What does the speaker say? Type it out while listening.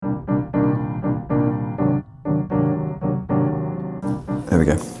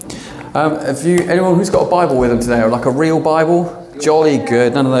we go. Anyone who's got a Bible with them today, or like a real Bible? Jolly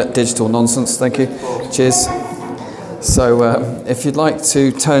good. None of that digital nonsense. Thank you. Cheers. So if you'd like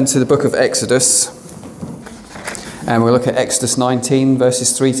to turn to the book of Exodus, and we'll look at Exodus 19,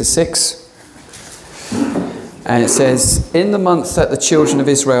 verses 3 to 6. And it says, "In the month that the children of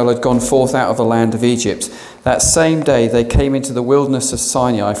Israel had gone forth out of the land of Egypt, that same day they came into the wilderness of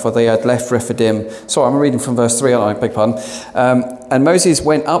Sinai, for they had left Rephidim." Sorry, I'm reading from verse 3, I beg pardon. "And Moses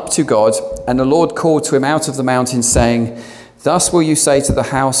went up to God, and the Lord called to him out of the mountain, saying, 'Thus will you say to the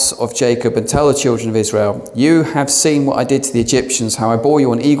house of Jacob and tell the children of Israel, you have seen what I did to the Egyptians, how I bore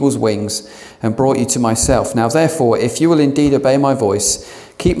you on eagle's wings and brought you to myself. Now therefore, if you will indeed obey my voice,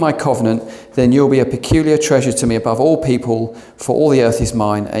 keep my covenant, then you will be a peculiar treasure to me above all people, for all the earth is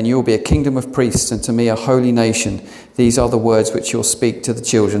mine, and you will be a kingdom of priests, and to me a holy nation. These are the words which you'll speak to the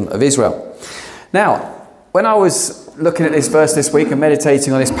children of Israel.'" Now, when I was looking at this verse this week and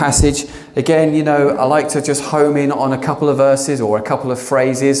meditating on this passage, again, I like to just home in on a couple of verses or a couple of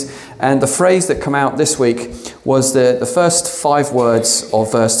phrases. And the phrase that come out this week was the first 5 words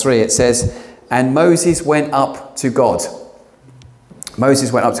of verse 3. It says, "And Moses went up to God."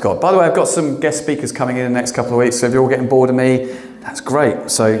 Moses went up to God. By the way, I've got some guest speakers coming in the next couple of weeks, so if you're all getting bored of me, that's great.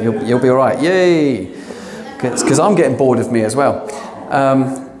 So you'll be all right. Yay! Because I'm getting bored of me as well.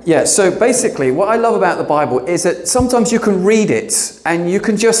 So basically what I love about the Bible is that sometimes you can read it and you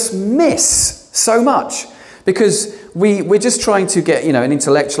can just miss so much, because we're just trying to get an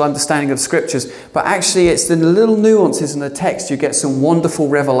intellectual understanding of the scriptures, but actually it's the little nuances in the text you get some wonderful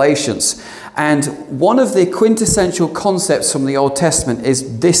revelations. And one of the quintessential concepts from the Old Testament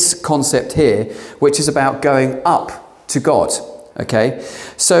is this concept here, which is about going up to God. Okay,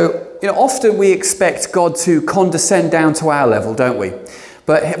 so often we expect God to condescend down to our level, don't we?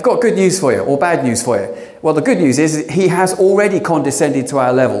 But I've got good news for you, or bad news for you. Well, the good news is he has already condescended to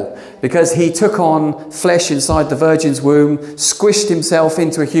our level, because he took on flesh inside the virgin's womb, squished himself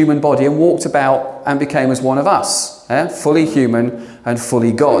into a human body and walked about and became as one of us, fully human and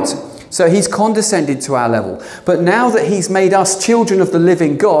fully God. So he's condescended to our level. But now that he's made us children of the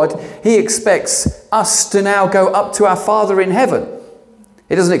living God, he expects us to now go up to our Father in heaven.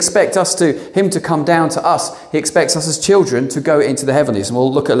 He doesn't expect him to come down to us. He expects us as children to go into the heavenlies. And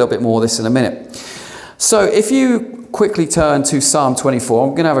we'll look at a little bit more of this in a minute. So if you quickly turn to Psalm 24, I'm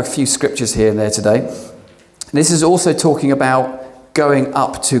going to have a few scriptures here and there today. This is also talking about going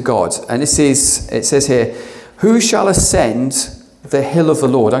up to God. And it says here, "Who shall ascend the hill of the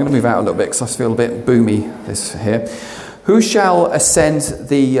Lord?" I'm going to move out a little bit because I feel a bit boomy this here. "Who shall ascend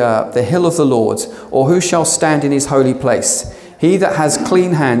the hill of the Lord, or who shall stand in his holy place? He that has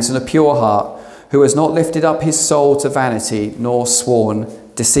clean hands and a pure heart, who has not lifted up his soul to vanity, nor sworn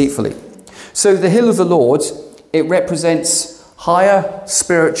deceitfully." So the hill of the Lord, it represents higher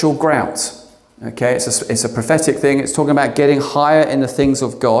spiritual ground. Okay, it's a prophetic thing. It's talking about getting higher in the things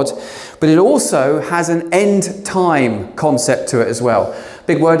of God. But it also has an end time concept to it as well.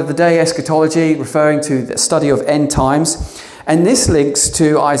 Big word of the day, eschatology, referring to the study of end times. And this links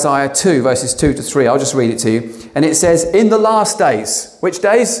to Isaiah 2, verses 2 to 3. I'll just read it to you. And it says, "In the last days." Which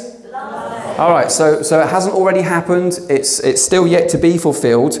days? All right, so it hasn't already happened. It's still yet to be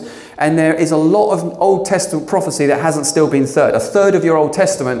fulfilled. And there is a lot of Old Testament prophecy that hasn't still been fulfilled. A third of your Old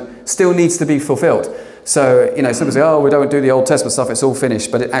Testament still needs to be fulfilled. So, some say, "Oh, we don't do the Old Testament stuff, it's all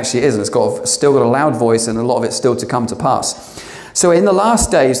finished." But it actually isn't. It's still got a loud voice, and a lot of it's still to come to pass. So in the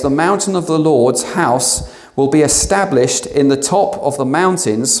last days, the mountain of the Lord's house will be established in the top of the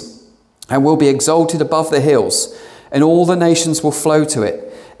mountains, and will be exalted above the hills, and all the nations will flow to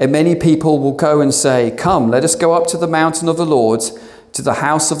it. And many people will go and say, "Come, let us go up to the mountain of the Lord, to the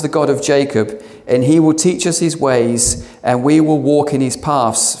house of the God of Jacob, and he will teach us his ways, and we will walk in his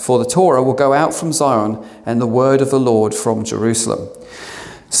paths. For the Torah will go out from Zion, and the word of the Lord from Jerusalem."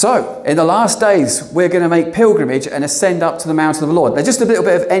 So, in the last days, we're going to make pilgrimage and ascend up to the mountain of the Lord. Now, just a little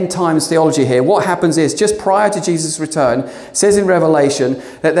bit of end times theology here. What happens is, just prior to Jesus' return, it says in Revelation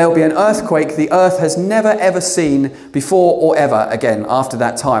that there will be an earthquake the earth has never ever seen before or ever again after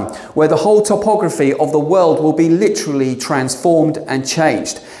that time, where the whole topography of the world will be literally transformed and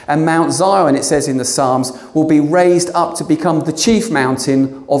changed. And Mount Zion, it says in the Psalms, will be raised up to become the chief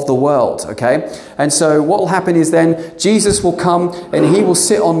mountain of the world, okay? And so what will happen is then Jesus will come and he will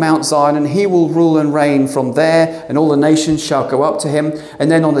sit on Mount Zion, and he will rule and reign from there, and all the nations shall go up to him. And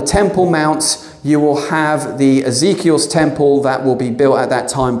then on the Temple Mount, you will have the Ezekiel's temple that will be built at that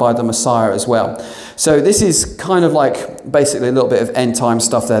time by the Messiah as well. So this is kind of like basically a little bit of end time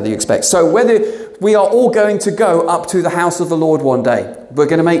stuff there that you expect. So whether we are all going to go up to the house of the Lord one day. We're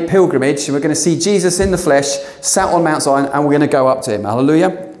going to make pilgrimage and we're going to see Jesus in the flesh, sat on Mount Zion, and we're going to go up to him. Hallelujah.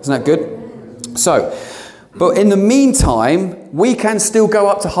 Isn't that good? So, but in the meantime, we can still go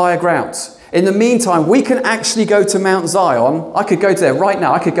up to higher grounds. In the meantime, we can actually go to Mount Zion. I could go to there right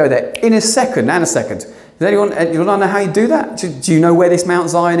now. I could go there in a second, nanosecond. Does anyone know how you do that? Do you know where this Mount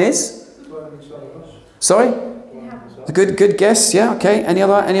Zion is? Sorry? A good guess. Yeah. Okay. Any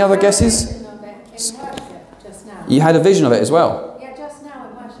other guesses? You had a vision of it as well. Yeah, just now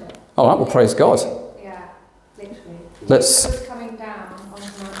in worship. All right. Well, praise God. Yeah, literally. Let's. It was coming down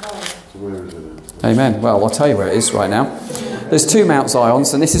onto Mount Zion. Amen. Well, I'll tell you where it is right now. There's 2 Mount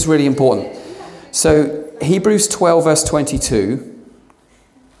Zions, and this is really important. So Hebrews 12 verse 22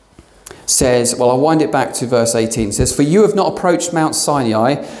 says, well, I'll wind it back to verse 18. It says, for you have not approached Mount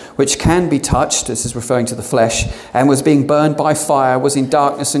Sinai, which can be touched, this is referring to the flesh, and was being burned by fire, was in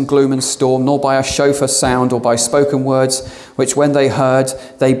darkness and gloom and storm, nor by a shofar sound or by spoken words, which when they heard,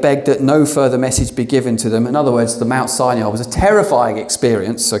 they begged that no further message be given to them. In other words, the Mount Sinai was a terrifying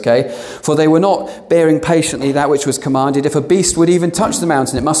experience, okay? For they were not bearing patiently that which was commanded. If a beast would even touch the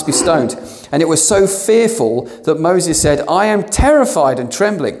mountain, it must be stoned. And it was so fearful that Moses said, I am terrified and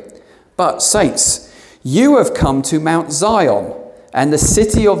trembling. But saints, you have come to Mount Zion and the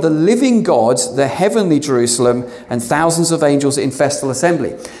city of the living God, the heavenly Jerusalem, and thousands of angels in festal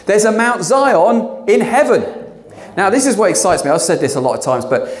assembly. There's a Mount Zion in heaven. Now, this is what excites me. I've said this a lot of times,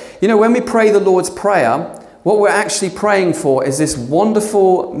 but when we pray the Lord's Prayer, what we're actually praying for is this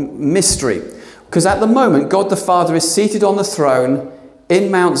wonderful mystery. Because at the moment, God the Father is seated on the throne in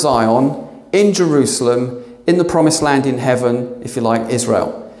Mount Zion, in Jerusalem, in the promised land in heaven, if you like,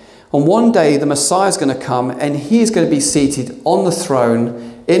 Israel. And one day the Messiah is going to come and he is going to be seated on the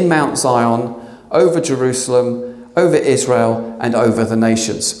throne in Mount Zion, over Jerusalem, over Israel, and over the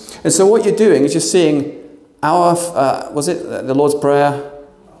nations. And so what you're doing is you're seeing the Lord's Prayer?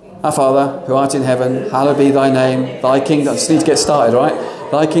 Our Father, who art in heaven, hallowed be thy name, thy kingdom. I just need to get started, right?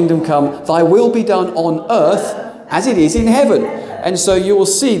 Thy kingdom come, thy will be done on earth as it is in heaven. And so you will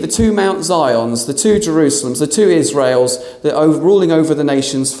see the 2 Mount Zions, the 2 Jerusalems, the 2 Israels, ruling over the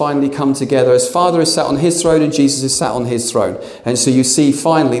nations finally come together as Father is sat on his throne and Jesus is sat on his throne. And so you see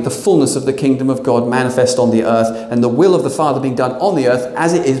finally the fullness of the kingdom of God manifest on the earth and the will of the Father being done on the earth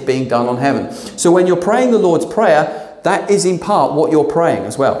as it is being done on heaven. So when you're praying the Lord's Prayer, that is in part what you're praying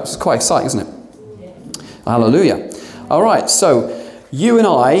as well. It's quite exciting, isn't it? Hallelujah. All right, so you and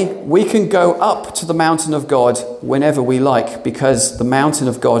I, we can go up to the mountain of God whenever we like because the mountain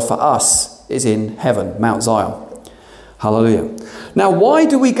of God for us is in heaven, Mount Zion. Hallelujah. Now, why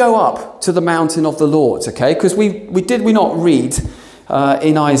do we go up to the mountain of the Lord? Okay, because we not read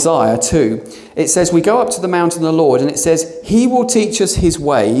in Isaiah 2, it says we go up to the mountain of the Lord and it says he will teach us his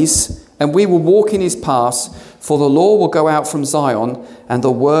ways and we will walk in his paths, for the law will go out from Zion and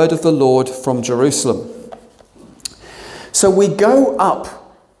the word of the Lord from Jerusalem. So we go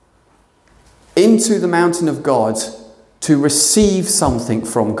up into the mountain of God to receive something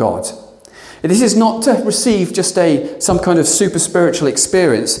from God. This is not to receive just some kind of super spiritual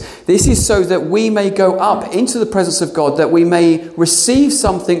experience. This is so that we may go up into the presence of God, that we may receive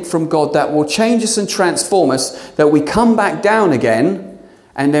something from God that will change us and transform us, that we come back down again,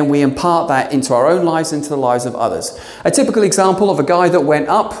 and then we impart that into our own lives, into the lives of others. A typical example of a guy that went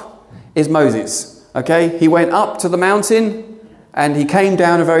up is Moses. Okay, he went up to the mountain and he came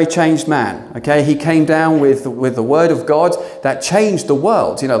down a very changed man. Okay, he came down with the word of God that changed the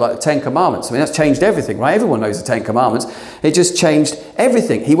world, like the 10 Commandments. I mean, that's changed everything, right? Everyone knows the 10 Commandments. It just changed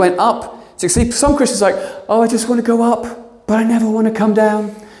everything. He went up. So see, some Christians are like, oh, I just want to go up, but I never want to come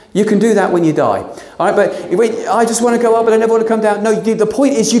down. You can do that when you die. All right, but I just want to go up, but I never want to come down. No, the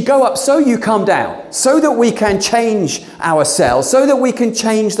point is you go up so you come down, so that we can change ourselves, so that we can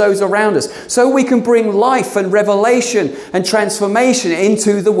change those around us, so we can bring life and revelation and transformation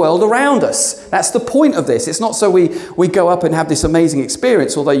into the world around us. That's the point of this. It's not so we go up and have this amazing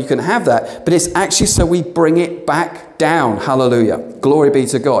experience, although you can have that, but it's actually so we bring it back down. Hallelujah. Glory be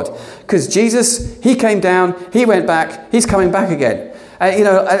to God. Because Jesus, he came down, he went back, he's coming back again.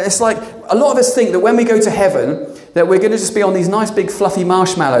 It's like a lot of us think that when we go to heaven, that we're going to just be on these nice big fluffy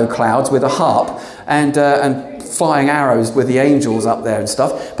marshmallow clouds with a harp and flying arrows with the angels up there and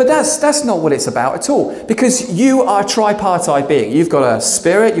stuff. But that's not what it's about at all. Because you are a tripartite being. You've got a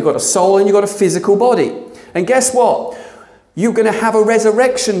spirit, you've got a soul, and you've got a physical body. And guess what? You're going to have a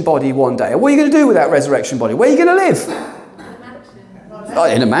resurrection body one day. And what are you going to do with that resurrection body? Where are you going to live?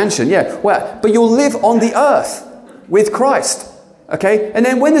 In a mansion, yeah. Well, but you'll live on the earth with Christ. Okay, and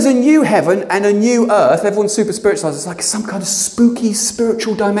then when there's a new heaven and a new earth, everyone's super spiritualized. It's like some kind of spooky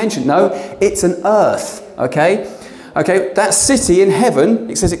spiritual dimension. No, it's an earth. Okay, that city in heaven,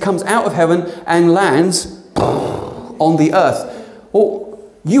 it says it comes out of heaven and lands on the earth. Well,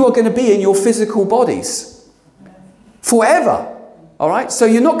 you are going to be in your physical bodies forever. All right, so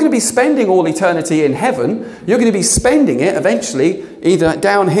you're not going to be spending all eternity in heaven. You're going to be spending it eventually either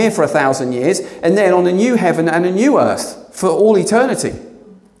down here for 1,000 years and then on a new heaven and a new earth for all eternity.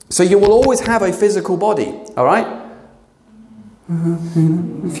 So you will always have a physical body. All right?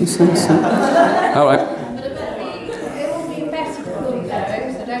 If you say so. All right. It will be a better body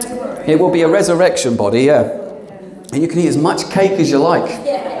though, so don't worry. It will be a resurrection body, yeah. And you can eat as much cake as you like.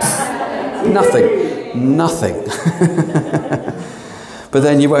 Nothing. But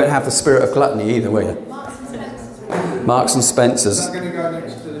then you won't have the spirit of gluttony either, will you? Marks and Spencer's. Is that going to go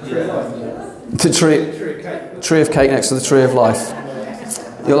next to the tree of life? The tree of cake next to the tree of life.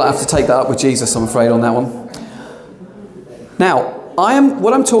 You'll have to take that up with Jesus, I'm afraid, on that one. Now,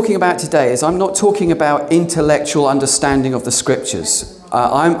 what I'm talking about today is I'm not talking about intellectual understanding of the scriptures.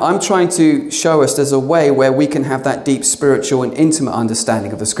 I'm trying to show us there's a way where we can have that deep spiritual and intimate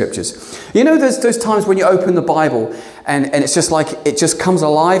understanding of the scriptures. You know, there's those times when you open the Bible and it's just like it just comes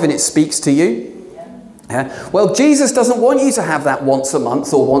alive and it speaks to you. Yeah? Well, Jesus doesn't want you to have that once a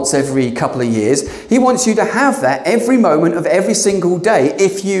month or once every couple of years. He wants you to have that every moment of every single day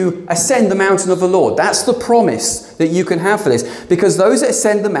if you ascend the mountain of the Lord. That's the promise that you can have for this. Because those that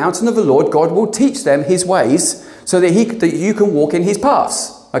ascend the mountain of the Lord, God will teach them his ways so that you can walk in his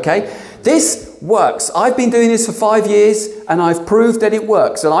paths. Okay? This works. I've been doing this for 5 years and I've proved that it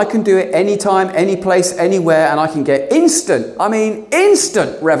works. And I can do it anytime, any place, anywhere, and I can get instant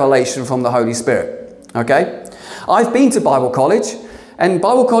revelation from the Holy Spirit. Okay, I've been to Bible college, and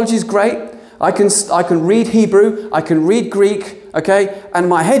Bible college is great. I can read Hebrew, I can read Greek, okay, and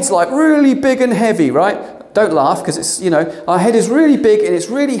my head's like really big and heavy, right? Don't laugh because it's, our head is really big and it's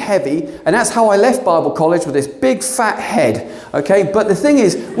really heavy, and that's how I left Bible college, with this big fat head, okay? But the thing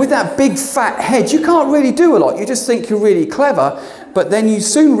is, with that big fat head, you can't really do a lot. You just think you're really clever, but then you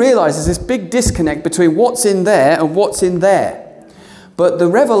soon realize there's this big disconnect between what's in there and what's in there. But the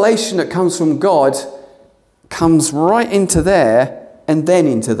revelation that comes from God comes right into there and then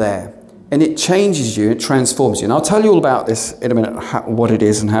into there. And it changes you, it transforms you. And I'll tell you all about this in a minute, what it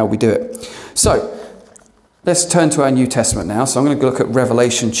is and how we do it. So, let's turn to our New Testament now. So I'm going to look at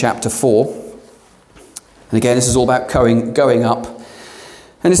Revelation chapter 4. And again, this is all about going up.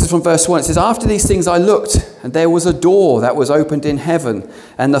 And this is from verse 1. It says, "After these things I looked, and there was a door that was opened in heaven.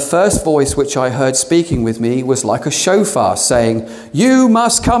 And the first voice which I heard speaking with me was like a shofar, saying, 'You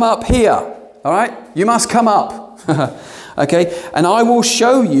must come up here.'" All right? You must come up. Okay? "And I will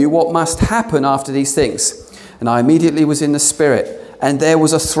show you what must happen after these things. And I immediately was in the Spirit. And there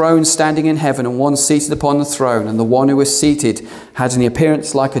was a throne standing in heaven, and one seated upon the throne. And the one who was seated had an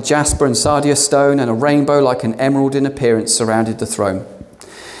appearance like a jasper and sardius stone, and a rainbow like an emerald in appearance surrounded the throne."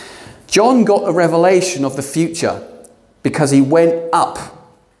 John got a revelation of the future because he went up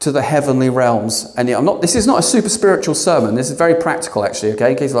to the heavenly realms. And this is not a super spiritual sermon. This is very practical, actually,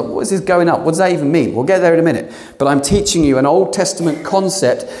 okay? In case you're like, what is this going up? What does that even mean? We'll get there in a minute. But I'm teaching you an Old Testament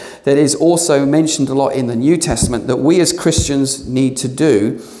concept that is also mentioned a lot in the New Testament that we as Christians need to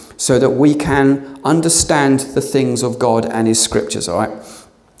do so that we can understand the things of God and his scriptures, all right?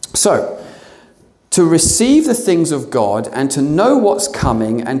 So, to receive the things of God and to know what's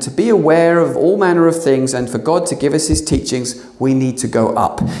coming and to be aware of all manner of things and for God to give us his teachings, we need to go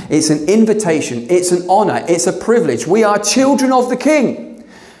up. It's an invitation. It's an honor. It's a privilege. We are children of the King,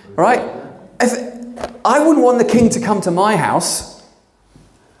 right? I wouldn't want the King to come to my house.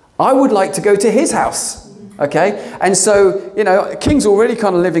 I would like to go to his house. Okay? And so, the King's already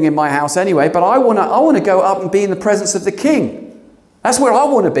kind of living in my house anyway, but I want to go up and be in the presence of the King. That's where I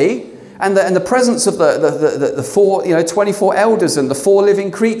want to be. And the presence of the 24 elders and the 4 living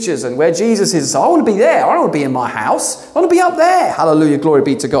creatures and where Jesus is. So I want to be there. I don't want to be in my house. I want to be up there. Hallelujah, glory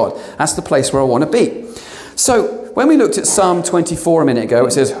be to God. That's the place where I want to be. So when we looked at Psalm 24 a minute ago,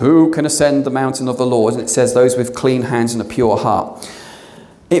 it says, "Who can ascend the mountain of the Lord?" And it says, "Those with clean hands and a pure heart."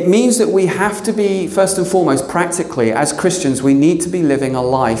 It means that we have to be, first and foremost, practically, as Christians, we need to be living a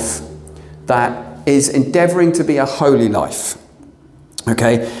life that is endeavoring to be a holy life.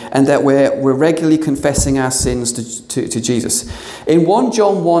 Okay, and that we're regularly confessing our sins to Jesus. In 1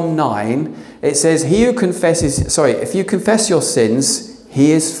 John 1:9, it says, if you confess your sins,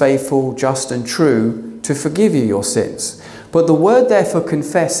 he is faithful, just and true to forgive you your sins. But the word there for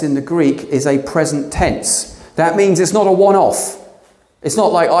confess in the Greek is a present tense. That means it's not a one-off. It's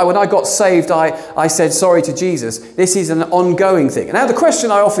not like when I got saved, I said sorry to Jesus. This is an ongoing thing. And now the question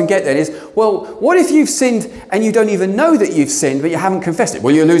I often get then is, well, what if you've sinned and you don't even know that you've sinned, but you haven't confessed it?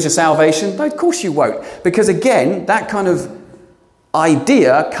 Will you lose your salvation? No, of course you won't. Because again, that kind of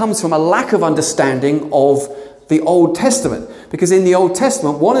idea comes from a lack of understanding of the Old Testament. Because in the Old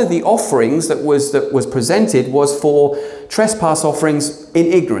Testament, one of the offerings that was presented was for trespass offerings in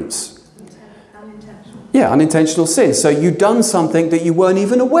ignorance. Yeah, unintentional sin. So you'd done something that you weren't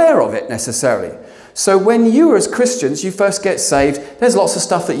even aware of it necessarily. So when you as Christians, you first get saved, there's lots of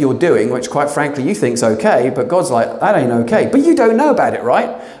stuff that you're doing, which quite frankly you think's okay, but God's like, that ain't okay. But you don't know about it, right?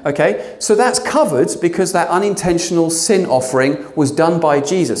 Okay, so that's covered because that unintentional sin offering was done by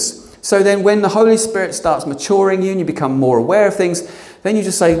Jesus. So then when the Holy Spirit starts maturing you and you become more aware of things, then you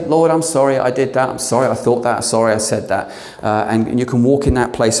just say, Lord, I'm sorry I did that. I'm sorry I thought that. I'm sorry I said that. And you can walk in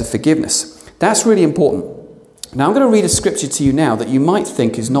that place of forgiveness. That's really important. Now I'm going to read a scripture to you now that you might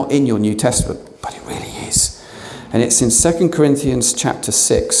think is not in your New Testament, but it really is. And it's in 2 Corinthians chapter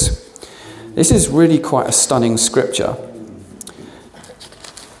 6. This is really quite a stunning scripture.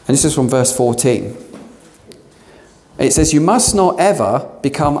 And this is from verse 14. It says, you must not ever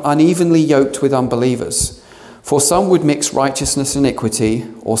become unevenly yoked with unbelievers. For some would mix righteousness and iniquity,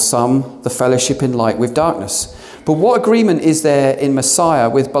 or some the fellowship in light with darkness. But what agreement is there in Messiah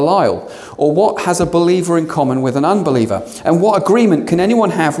with Belial? Or what has a believer in common with an unbeliever? And what agreement can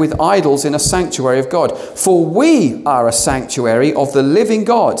anyone have with idols in a sanctuary of God? For we are a sanctuary of the living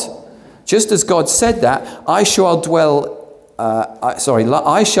God. Just as God said that, I shall dwell and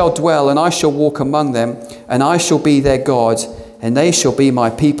I shall walk among them, and I shall be their God, and they shall be my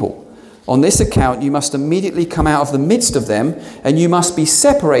people. On this account, you must immediately come out of the midst of them, and you must be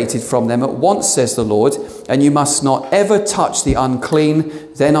separated from them at once, says the Lord, and you must not ever touch the unclean,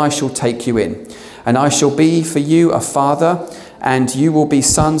 then I shall take you in. And I shall be for you a father, and you will be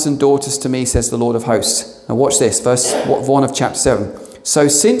sons and daughters to me, says the Lord of hosts. Now watch this, verse 1 of chapter 7. So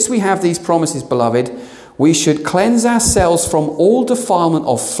since we have these promises, beloved, we should cleanse ourselves from all defilement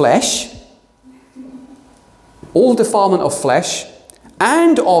of flesh,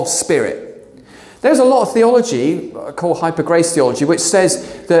 and of spirit. There's a lot of theology called hyper grace theology, which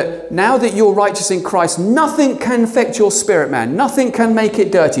says that now that you're righteous in Christ, nothing can affect your spirit, man. Nothing can make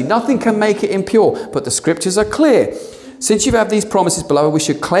it dirty. Nothing can make it impure. But the scriptures are clear. Since you have these promises, beloved, we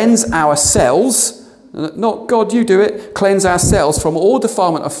should cleanse ourselves. Not God, you do it. Cleanse ourselves from all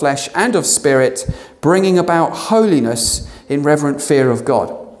defilement of flesh and of spirit, bringing about holiness in reverent fear of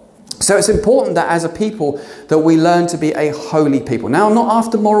God. So it's important that as a people that we learn to be a holy people. Now, I'm not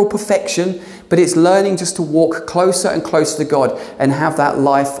after moral perfection, but it's learning just to walk closer and closer to God and have that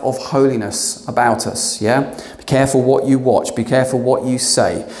life of holiness about us. Yeah, be careful what you watch. Be careful what you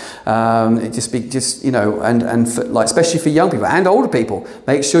say. Especially for young people and older people,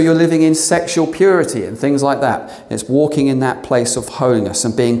 make sure you're living in sexual purity and things like that. It's walking in that place of holiness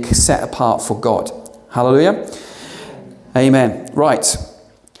and being set apart for God. Hallelujah. Amen. Right.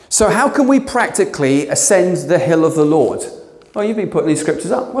 So how can we practically ascend the hill of the Lord? Oh, you've been putting these scriptures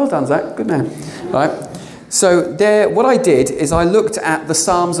up. Well done, Zach. Good man. Right. So what I did is I looked at the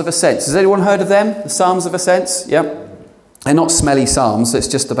Psalms of Ascents. Has anyone heard of them? The Psalms of Ascents? Yep. They're not smelly psalms. It's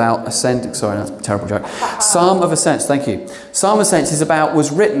just about ascent. Sorry, that's a terrible joke. Psalm of Ascents. Thank you. Psalm of Ascents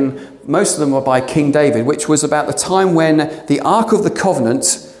was written, most of them were by King David, which was about the time when the Ark of the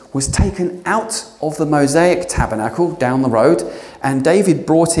Covenant was taken out of the Mosaic tabernacle down the road, and David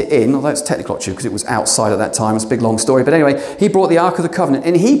brought it in, although it's technically not true because it was outside at that time, it's a big long story, but anyway, he brought the Ark of the Covenant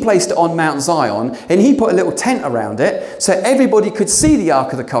and he placed it on Mount Zion, and he put a little tent around it so everybody could see the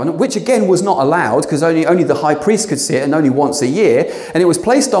Ark of the Covenant, which again was not allowed because only the high priest could see it, and only once a year, and it was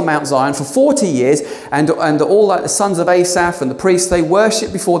placed on Mount Zion for 40 years, and all like the sons of Asaph and the priests, they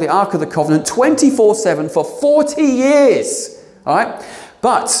worshipped before the Ark of the Covenant 24/7 for 40 years, all right?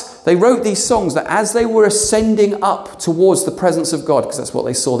 But they wrote these songs that as they were ascending up towards the presence of God, because that's what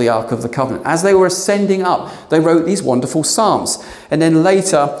they saw the Ark of the Covenant, as they were ascending up, they wrote these wonderful psalms. And then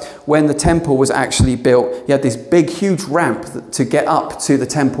later, when the temple was actually built, you had this big, huge ramp to get up to the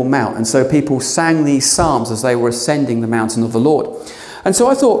Temple Mount. And so people sang these psalms as they were ascending the mountain of the Lord. And so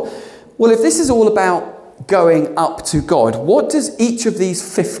I thought, well, if this is all about going up to God, what does each of these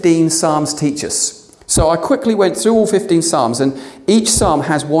 15 psalms teach us? So I quickly went through all 15 psalms, and each psalm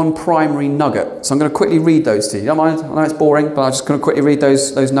has one primary nugget. So I'm going to quickly read those to you. You don't mind? I know it's boring, but I'm just going to quickly read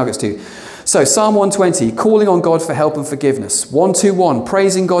those nuggets to you. So Psalm 120, calling on God for help and forgiveness. 121,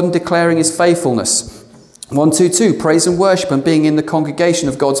 praising God and declaring his faithfulness. 122, praise and worship and being in the congregation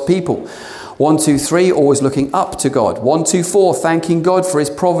of God's people. 1, 2, 3, always looking up to God. 1, 2, 4, thanking God for his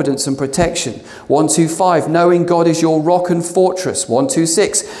providence and protection. 1, 2, 5, knowing God is your rock and fortress. 1, 2,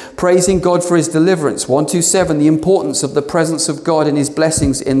 6, praising God for his deliverance. 1, 2, 7, the importance of the presence of God and his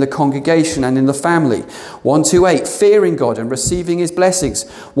blessings in the congregation and in the family. 1, 2, 8, fearing God and receiving his blessings.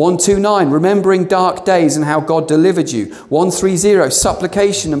 1, 2, 9, remembering dark days and how God delivered you. 1, 3, 0,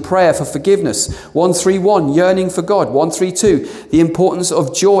 supplication and prayer for forgiveness. 1, 3, 1, yearning for God. 1, 3, 2, the importance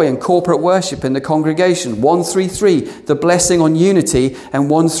of joy and corporate worship in the congregation. 1, 3, 3, the blessing on unity. And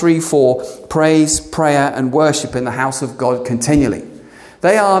 1, 3, 4, praise, prayer and worship in the house of God continually.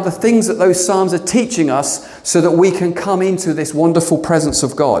 They are the things that those Psalms are teaching us so that we can come into this wonderful presence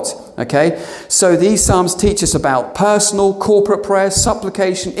of God. Okay? So these Psalms teach us about personal, corporate prayer,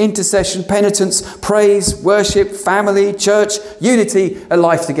 supplication, intercession, penitence, praise, worship, family, church, unity, and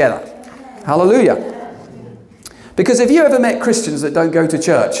life together. Hallelujah. Because have you ever met Christians that don't go to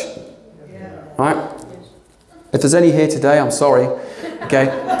church? Right? If there's any here today, I'm sorry. Okay?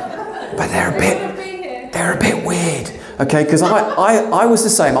 But they're a bit weird. Okay, because I was the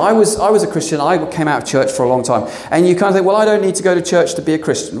same. I was a Christian. I came out of church for a long time. And you kind of think, well, I don't need to go to church to be a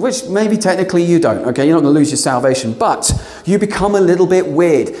Christian, which maybe technically you don't. Okay, you're not going to lose your salvation. But you become a little bit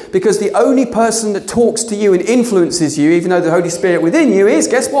weird because the only person that talks to you and influences you, even though the Holy Spirit within you is,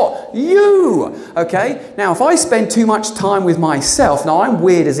 guess what? You. Okay, now if I spend too much time with myself, now I'm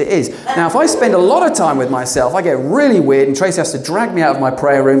weird as it is. Now if I spend a lot of time with myself, I get really weird and Tracy has to drag me out of my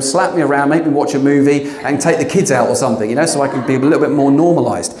prayer room, slap me around, make me watch a movie and take the kids out or something. So I can be a little bit more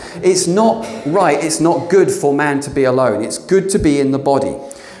normalized. It's not right. It's not good for man to be alone. It's good to be in the body.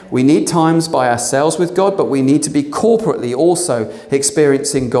 We need times by ourselves with God, but we need to be corporately also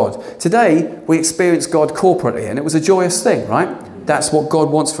experiencing God. Today, we experience God corporately, and it was a joyous thing, right? That's what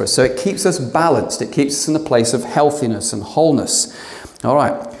God wants for us. So it keeps us balanced. It keeps us in a place of healthiness and wholeness. All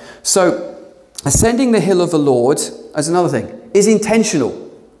right. So ascending the hill of the Lord, as another thing, is intentional.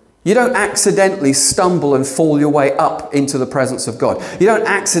 You don't accidentally stumble and fall your way up into the presence of God. You don't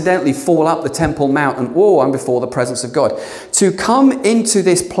accidentally fall up the Temple Mount and, whoa, I'm before the presence of God. To come into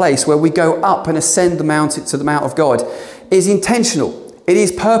this place where we go up and ascend the mountain to the Mount of God is intentional. It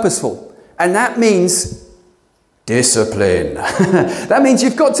is purposeful. And that means discipline. That means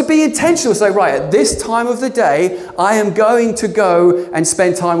you've got to be intentional. Say, right, at this time of the day, I am going to go and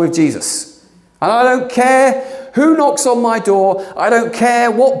spend time with Jesus. And I don't care who knocks on my door. I don't care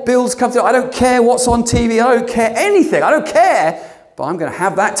what bills come through. I don't care what's on TV. I don't care anything. I don't care. But I'm going to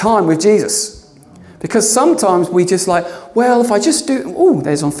have that time with Jesus. Because sometimes we just like, well, if I just do, oh,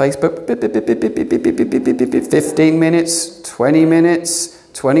 there's on Facebook, 15 minutes, 20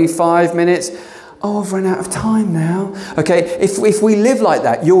 minutes, 25 minutes. Oh, I've run out of time now. Okay, if we live like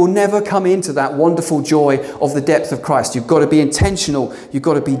that, you'll never come into that wonderful joy of the depth of Christ. You've got to be intentional. You've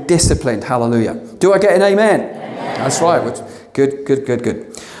got to be disciplined. Hallelujah. Do I get an amen? Amen. That's right.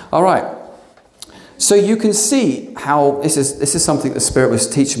 Good. All right. So you can see how this is something the Spirit was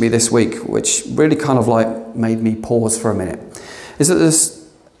teaching me this week, which really kind of like made me pause for a minute. Is that as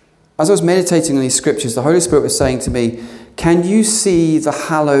I was meditating on these scriptures, the Holy Spirit was saying to me, can you see the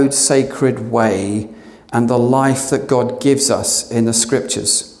hallowed, sacred way and the life that God gives us in the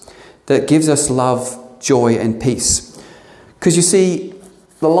scriptures? That gives us love, joy and peace. Because you see,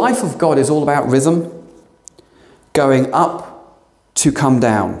 the life of God is all about rhythm, going up to come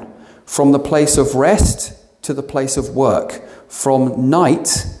down, from the place of rest to the place of work, from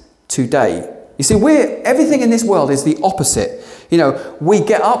night to day. You see, everything in this world is the opposite. You know, we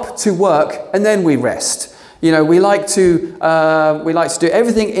get up to work and then we rest. You know, we like to do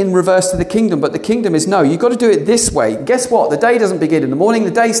everything in reverse to the kingdom, but the kingdom is no, you've got to do it this way. Guess what? The day doesn't begin in the morning,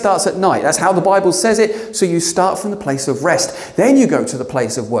 the day starts at night. That's how the Bible says it. So you start from the place of rest. Then you go to the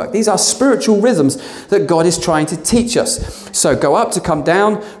place of work. These are spiritual rhythms that God is trying to teach us. So go up to come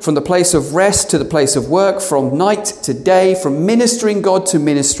down, from the place of rest to the place of work, from night to day, from ministering God to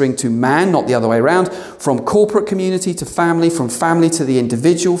ministering to man, not the other way around, from corporate community to family, from family to the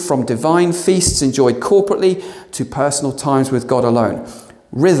individual, from divine feasts enjoyed corporately to personal times with God alone.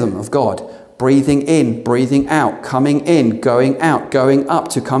 Rhythm of God. Breathing in, breathing out, coming in, going out, going up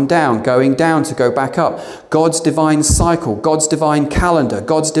to come down, going down to go back up. God's divine cycle, God's divine calendar,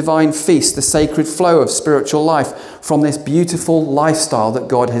 God's divine feast, the sacred flow of spiritual life from this beautiful lifestyle that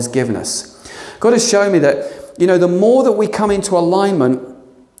God has given us. God has shown me that, you know, the more that we come into alignment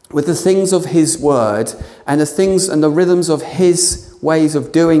with the things of His Word and the things and the rhythms of His ways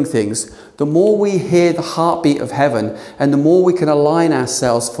of doing things, the more we hear the heartbeat of heaven and the more we can align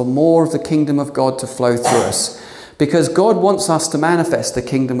ourselves for more of the kingdom of God to flow through us. because God wants us to manifest the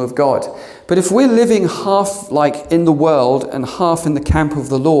kingdom of God. But if we're living half like in the world and half in the camp of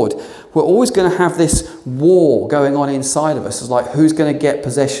the Lord, we're always going to have this war going on inside of us. It's like, who's going to get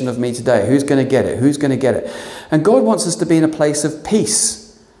possession of me today? Who's going to get it? Who's going to get it? And God wants us to be in a place of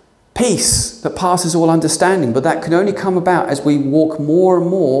peace. Peace that passes all understanding. But that can only come about as we walk more and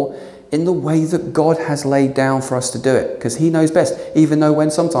more in the way that God has laid down for us to do it. Because he knows best. Even though when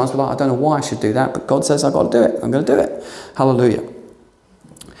sometimes we're like, I don't know why I should do that. But God says, I've got to do it. I'm going to do it. Hallelujah.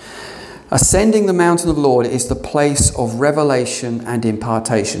 Ascending the mountain of the Lord is the place of revelation and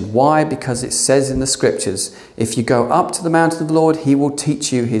impartation. Why? Because it says in the scriptures, if you go up to the mountain of the Lord, he will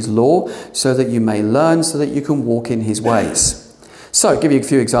teach you his law so that you may learn, so that you can walk in his ways. So, I'll give you a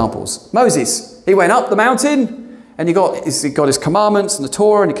few examples. Moses, he went up the mountain and he got his commandments and the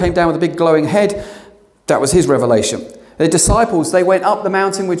Torah, and he came down with a big glowing head. That was his revelation. The disciples, they went up the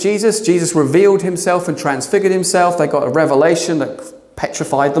mountain with Jesus. Jesus revealed himself and transfigured himself. They got a revelation that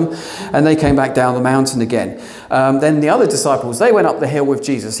petrified them, and they came back down the mountain again. Then the other disciples, they went up the hill with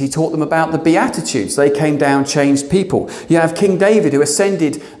Jesus. He taught them about the Beatitudes. They came down changed people. You have King David, who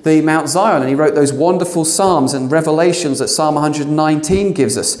ascended the Mount Zion, and he wrote those wonderful psalms and revelations that Psalm 119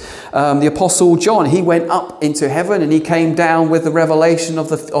 gives us. The Apostle John, he went up into heaven and he came down with the revelation of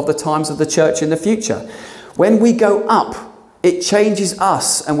the times of the church in the future. When we go up, it changes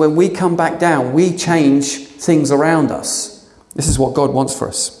us, and when we come back down, we change things around us. This is what God wants for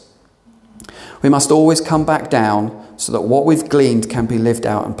us. We must always come back down so that what we've gleaned can be lived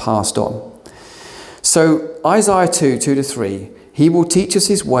out and passed on. So Isaiah 2:2-3, he will teach us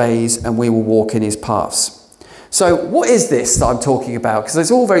his ways and we will walk in his paths. So what is this that I'm talking about? Because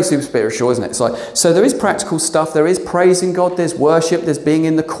it's all very super spiritual, isn't it? It's like, so there is practical stuff, there is praising God, there's worship, there's being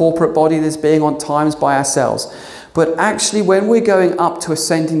in the corporate body, there's being on times by ourselves. But actually when we're going up to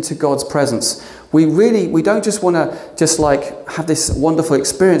ascend into God's presence, we don't just want to just like have this wonderful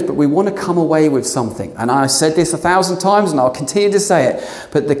experience, but we want to come away with something. And I said this 1,000 times and I'll continue to say it.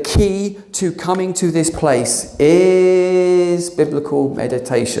 But the key to coming to this place is biblical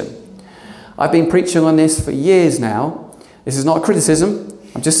meditation. I've been preaching on this for years now. This is not a criticism.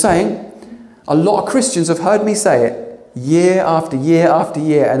 I'm just saying a lot of Christians have heard me say it year after year after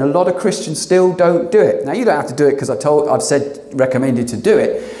year. And a lot of Christians still don't do it. Now you don't have to do it because I've recommended to do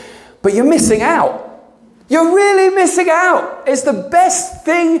it. But you're missing out. You're really missing out. It's the best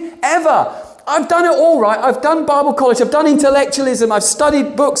thing ever. I've done it all right. I've done Bible college. I've done intellectualism. I've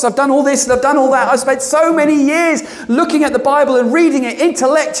studied books. I've done all this and I've done all that. I've spent so many years looking at the Bible and reading it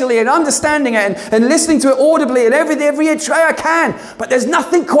intellectually and understanding it and listening to it audibly and every try I can. But there's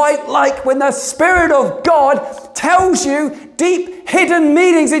nothing quite like when the Spirit of God tells you deep hidden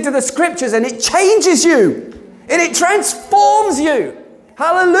meanings into the scriptures, and it changes you and it transforms you.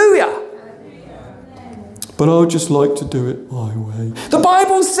 Hallelujah. But I would just like to do it my way. The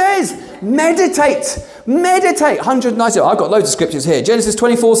Bible says, meditate. 190. I've got loads of scriptures here. Genesis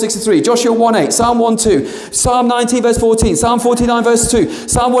 24:63, Joshua 1:8, Psalm 1:2, Psalm 19 verse 14, Psalm 49 verse 2,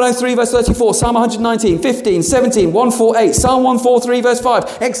 Psalm 103 verse 34, Psalm 119, 15, 17, 148, Psalm 143 verse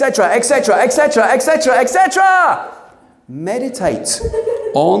 5, etc., etc., etc., etc., etc. Meditate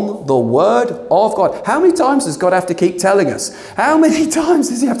on the word of God. How many times does God have to keep telling us? How many times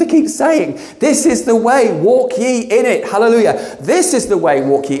does he have to keep saying, this is the way, walk ye in it. Hallelujah. This is the way,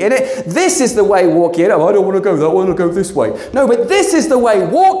 walk ye in it. This is the way, walk ye in it. Oh, I don't want to go that way, I want to go this way. No, but this is the way,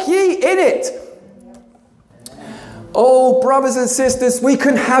 walk ye in it. Oh, brothers and sisters, we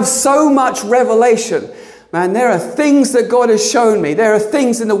can have so much revelation. Man, there are things that God has shown me. There are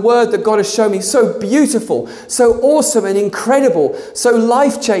things in the Word that God has shown me so beautiful, so awesome and incredible, so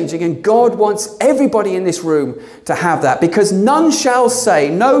life-changing. And God wants everybody in this room to have that. Because none shall say,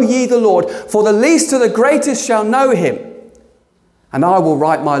 know ye the Lord, for the least to the greatest shall know him. And I will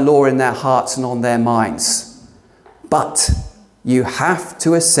write my law in their hearts and on their minds. But you have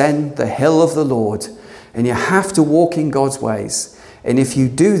to ascend the hill of the Lord, and you have to walk in God's ways. And if you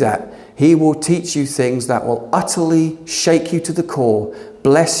do that, he will teach you things that will utterly shake you to the core,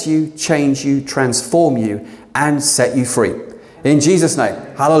 bless you, change you, transform you, and set you free. In Jesus' name,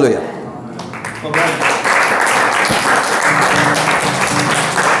 hallelujah.